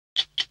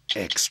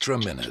Extra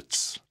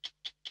minutes.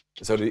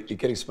 So you're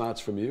getting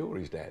smarts from you or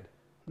his dad?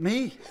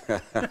 Me?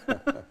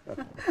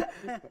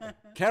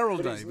 Carol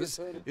Davis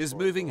is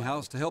moving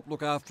house to help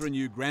look after a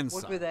new What were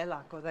grandson. they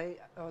like?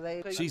 Are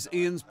they? She's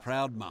Ian's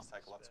proud mum.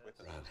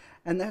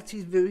 And that's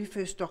his very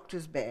first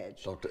doctor's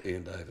badge. Dr.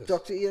 Ian Davis.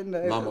 Dr. Ian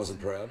Davis. Mum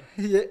wasn't proud?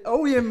 Yeah.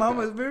 Oh yeah, Mum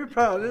was very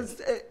proud.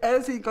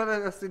 As he got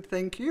it, I said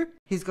thank you.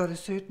 He's got a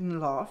certain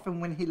laugh,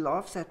 and when he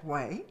laughs that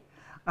way,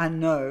 I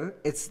know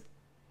it's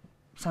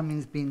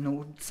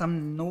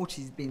some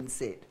naughty's been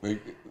said.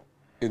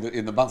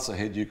 In the months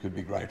ahead, you could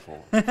be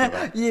grateful for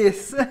that.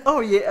 Yes. Oh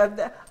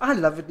yeah. I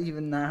love it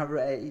even now,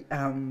 Ray.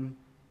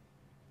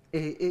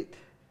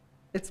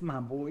 It's my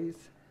boys.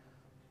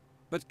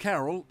 But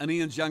Carol and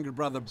Ian's younger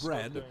brother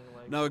Brad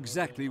know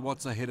exactly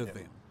what's ahead of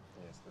them.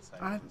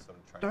 I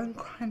don't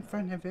cry in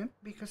front of him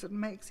because it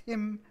makes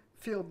him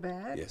feel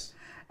bad. Yes.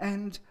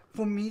 And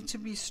for me to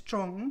be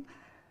strong,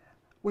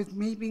 with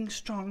me being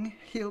strong,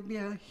 he'll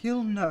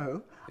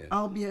know Yes.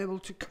 I'll be able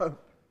to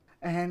cope.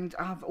 And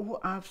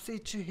I've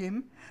said to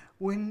him,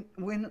 when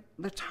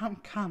the time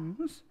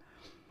comes,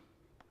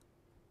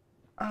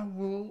 I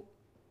will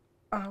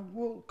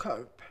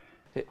cope.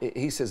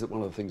 He says that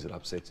one of the things that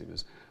upsets him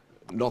is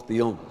not the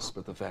illness,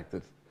 but the fact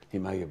that he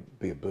may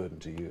be a burden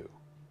to you.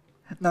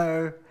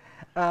 No,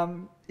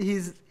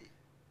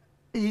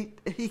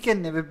 he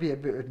can never be a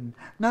burden.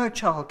 No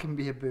child can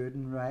be a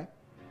burden, Ray.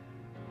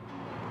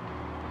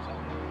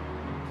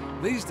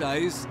 These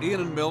days,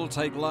 Ian and Mel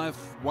take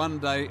life one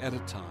day at a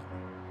time.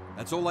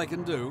 That's all they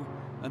can do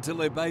until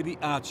their baby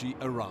Archie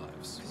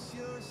arrives.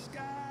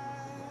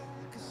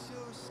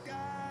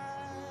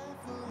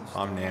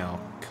 I'm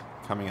now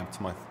coming up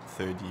to my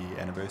third year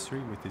anniversary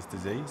with this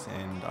disease,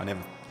 and I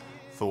never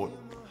thought,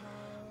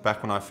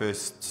 back when I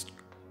first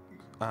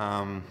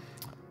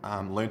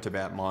learnt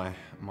about my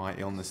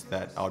illness,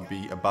 that I'd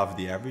be above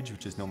the average,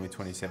 which is normally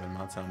 27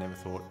 months, and I never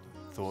thought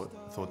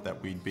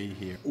that we'd be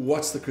here.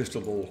 What's the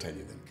crystal ball tell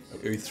you then?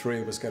 Are we three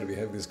of us going to be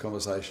having this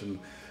conversation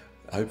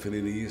hopefully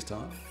in a year's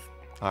time?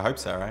 I hope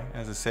so, Ray.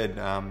 As I said,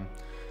 I'm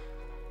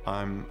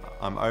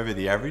over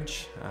the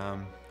average,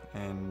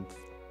 and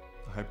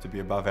I hope to be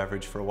above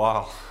average for a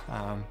while.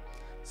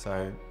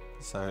 So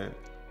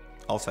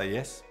I'll say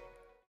yes.